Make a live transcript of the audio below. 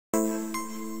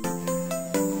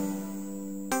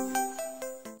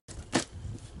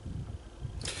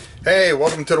Hey,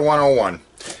 welcome to the 101.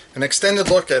 An extended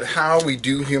look at how we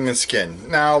do human skin.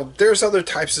 Now, there's other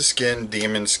types of skin,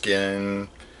 demon skin,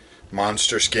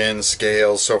 monster skin,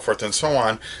 scales, so forth and so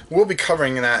on. We'll be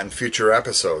covering that in future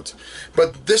episodes.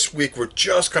 But this week we're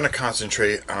just going to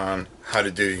concentrate on how to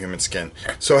do human skin.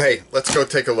 So hey, let's go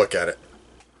take a look at it.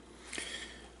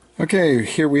 Okay,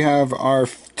 here we have our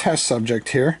test subject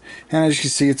here, and as you can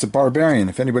see, it's a barbarian.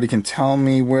 If anybody can tell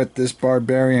me where this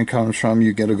barbarian comes from,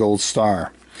 you get a gold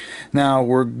star. Now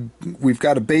we've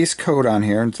got a base coat on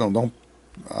here, so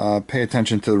don't pay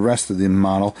attention to the rest of the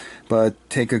model, but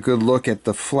take a good look at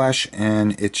the flesh,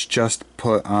 and it's just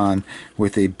put on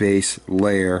with a base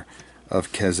layer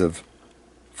of Kesev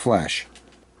flesh.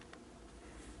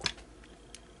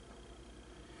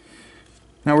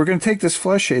 Now we're going to take this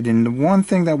flesh shade, and the one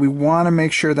thing that we want to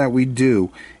make sure that we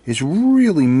do is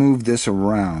really move this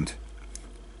around.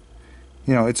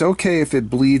 You know, it's okay if it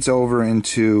bleeds over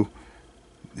into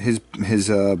his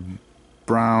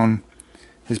brown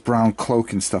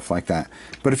cloak and stuff like that.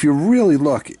 But if you really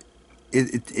look,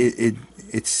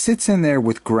 it sits in there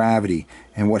with gravity,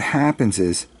 and what happens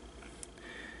is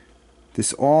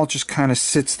this all just kind of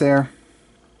sits there.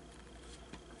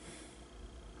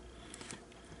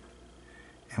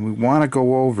 And we want to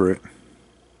go over it.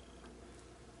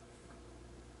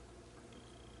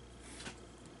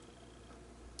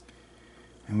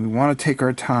 And we want to take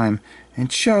our time and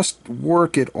just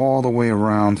work it all the way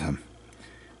around him.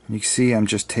 And you can see I'm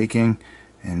just taking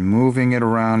and moving it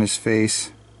around his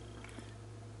face,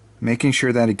 making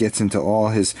sure that it gets into all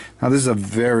his... Now this is a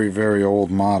very, very old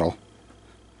model.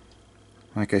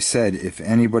 Like I said, if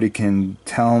anybody can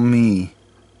tell me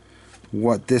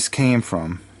what this came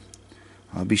from,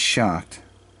 I'll be shocked.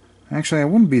 Actually, I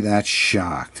wouldn't be that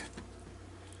shocked.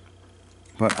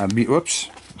 But I'd be... Whoops.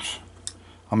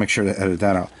 I'll make sure to edit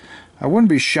that out. I wouldn't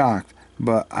be shocked,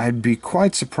 but I'd be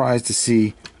quite surprised to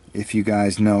see if you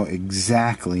guys know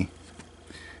exactly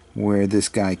where this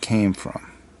guy came from.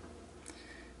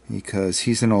 Because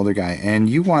he's an older guy, and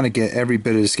you want to get every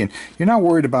bit of the skin. You're not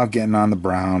worried about getting on the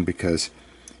brown because,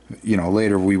 you know,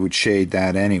 later we would shade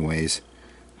that anyways.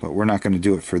 But we're not going to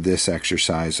do it for this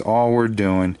exercise. All we're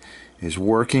doing is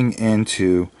working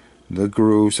into the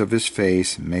grooves of his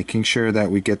face, making sure that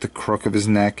we get the crook of his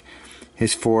neck,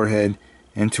 his forehead,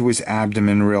 into his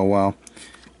abdomen real well.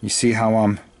 You see how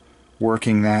I'm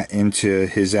working that into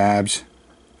his abs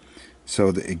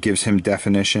so that it gives him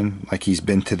definition, like he's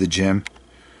been to the gym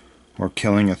or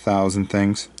killing 1,000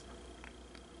 things.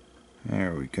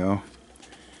 There we go.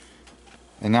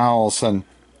 And now all of a sudden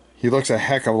he looks a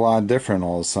heck of a lot different.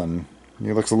 All of a sudden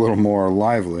he looks a little more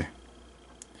lively.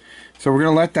 So we're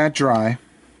going to let that dry,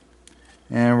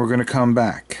 and we're going to come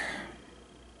back.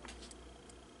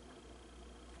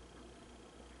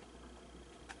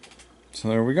 So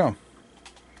there we go.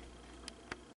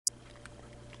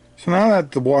 So now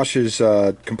that the wash is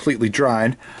completely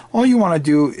dried, all you want to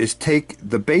do is take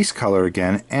the base color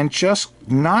again and just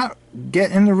not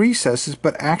get in the recesses,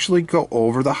 but actually go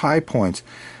over the high points.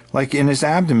 Like in his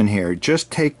abdomen here,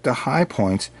 just take the high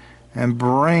points and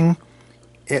bring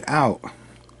it out.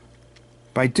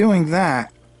 By doing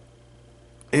that,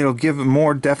 it'll give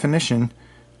more definition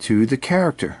to the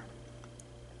character,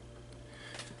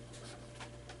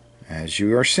 as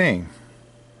you are seeing.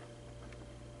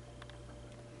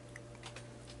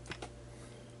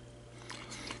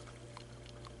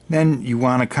 Then you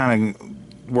want to kind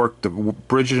of work the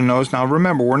bridge of the nose. Now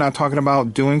remember, we're not talking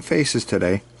about doing faces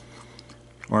today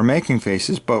or making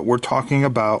faces, but we're talking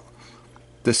about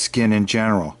the skin in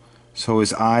general. So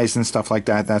his eyes and stuff like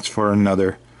that, that's for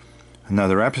another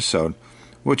episode.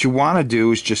 What you want to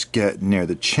do is just get near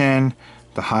the chin,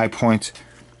 the high points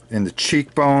in the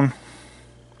cheekbone,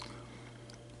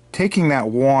 taking that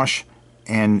wash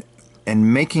and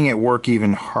making it work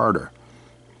even harder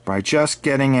by just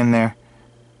getting in there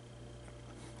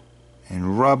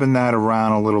and rubbing that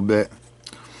around a little bit.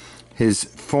 His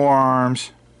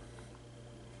forearms,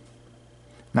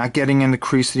 not getting in the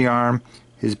crease of the arm.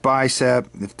 His bicep,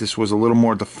 if this was a little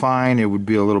more defined, it would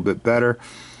be a little bit better.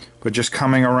 But just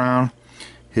coming around.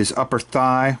 His upper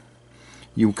thigh,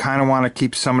 you kind of want to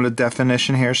keep some of the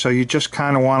definition here, so you just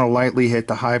kind of want to lightly hit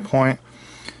the high point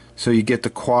so you get the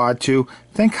quad too.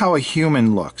 Think how a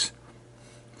human looks,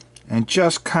 and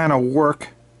just kind of work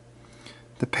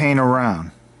the paint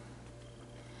around.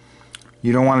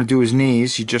 You don't want to do his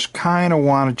knees, you just kind of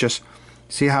want to just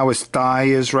see how his thigh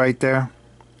is right there.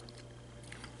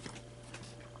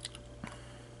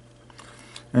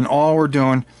 And all we're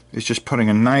doing is just putting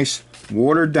a nice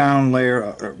watered down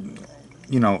layer,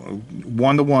 you know,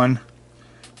 1-to-1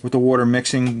 with the water,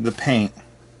 mixing the paint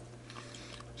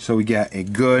so we get a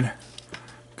good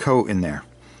coat in there.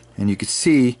 And you can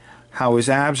see how his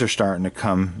abs are starting to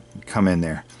come in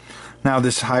there. Now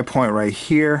this high point right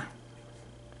here,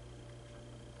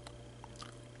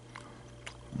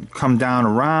 come down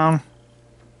around.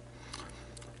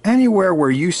 Anywhere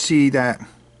where you see that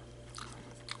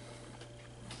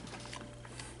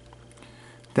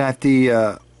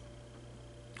the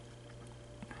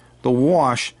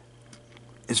wash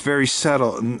is very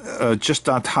settled, just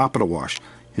on top of the wash.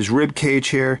 His rib cage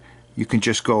here, you can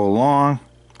just go along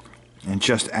and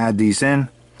just add these in,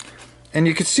 and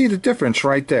you can see the difference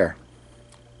right there.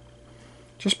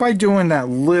 Just by doing that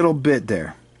little bit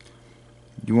there.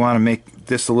 You want to make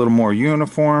this a little more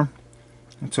uniform.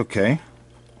 It's okay.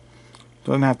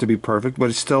 Doesn't have to be perfect,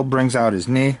 but it still brings out his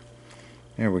knee.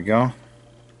 There we go.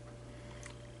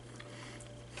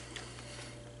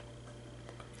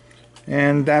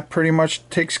 And that pretty much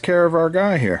takes care of our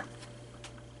guy here.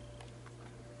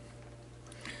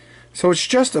 So it's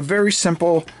just a very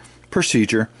simple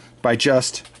procedure by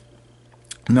just,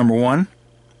 number one,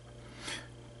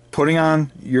 putting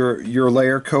on your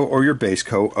layer coat or your base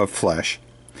coat of flesh,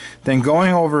 then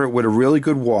going over it with a really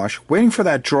good wash, waiting for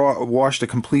that wash to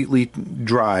completely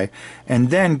dry, and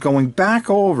then going back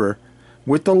over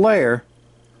with the layer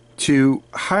to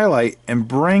highlight and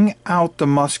bring out the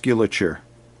musculature.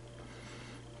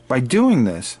 By doing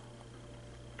this,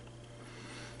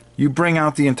 you bring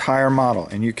out the entire model,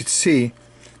 and you can see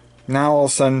now all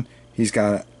of a sudden he's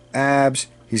got abs,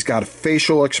 he's got a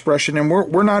facial expression, and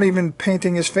we're not even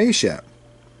painting his face yet.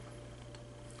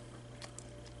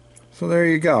 So there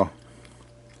you go.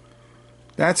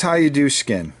 That's how you do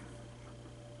skin.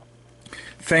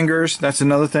 Fingers, that's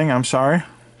another thing, I'm sorry.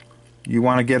 You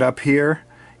want to get up here.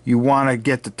 You want to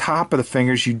get the top of the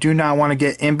fingers. You do not want to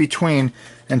get in between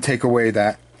and take away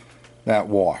that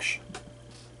wash.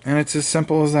 And it's as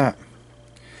simple as that.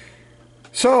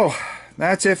 So,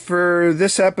 that's it for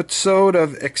this episode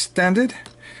of Extended.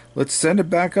 Let's send it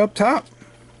back up top.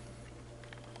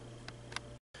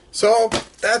 So,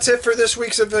 that's it for this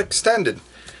week's of Extended.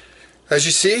 As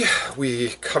you see, we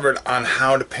covered on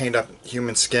how to paint up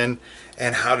human skin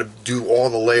and how to do all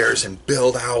the layers and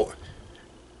build out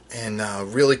and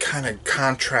really kind of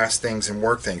contrast things and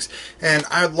work things. And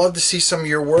I'd love to see some of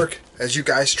your work as you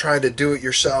guys try to do it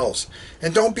yourselves.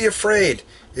 And don't be afraid.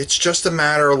 It's just a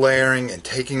matter of layering and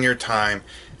taking your time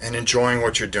and enjoying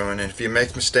what you're doing. And if you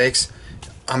make mistakes,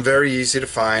 I'm very easy to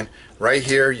find. Right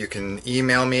here, you can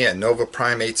email me at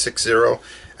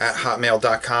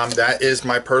novaprime860@hotmail.com. That is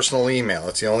my personal email.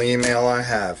 It's the only email I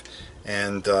have.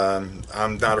 And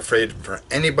I'm not afraid for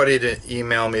anybody to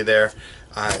email me there.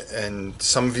 And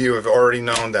some of you have already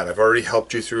known that I've already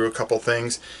helped you through a couple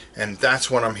things, and that's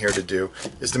what I'm here to do,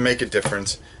 is to make a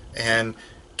difference and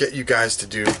get you guys to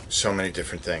do so many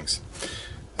different things.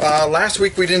 Last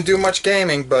week we didn't do much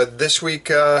gaming, but this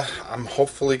week I'm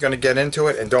hopefully going to get into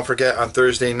it. And don't forget, on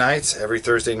Thursday nights, every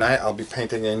Thursday night, I'll be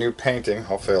painting a new painting,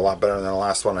 hopefully a lot better than the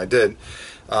last one I did,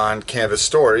 on Canvas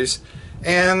Stories.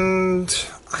 And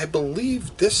I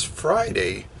believe this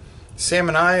Friday Sam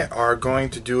and I are going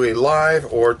to do a live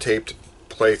or taped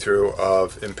playthrough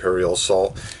of Imperial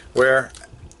Assault, where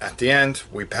at the end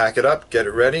we pack it up, get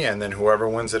it ready, and then whoever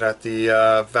wins it at the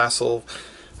Vassal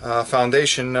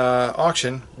Foundation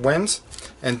auction wins.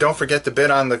 And don't forget to bid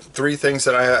on the 3 things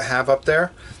that I have up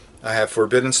there. I have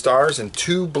Forbidden Stars and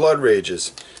 2 Blood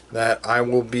Rages that I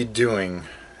will be doing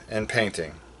and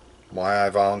painting. Why I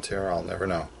volunteer, I'll never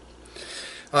know.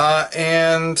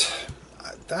 And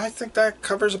I think that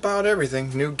covers about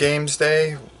everything. New Games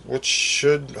Day, which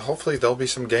should, hopefully there'll be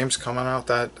some games coming out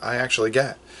that I actually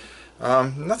get.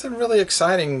 Nothing really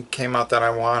exciting came out that I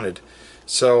wanted.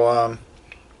 So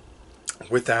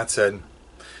with that said,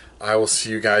 I will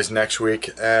see you guys next week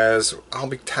as I'll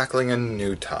be tackling a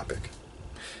new topic.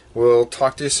 We'll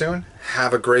talk to you soon.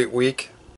 Have a great week.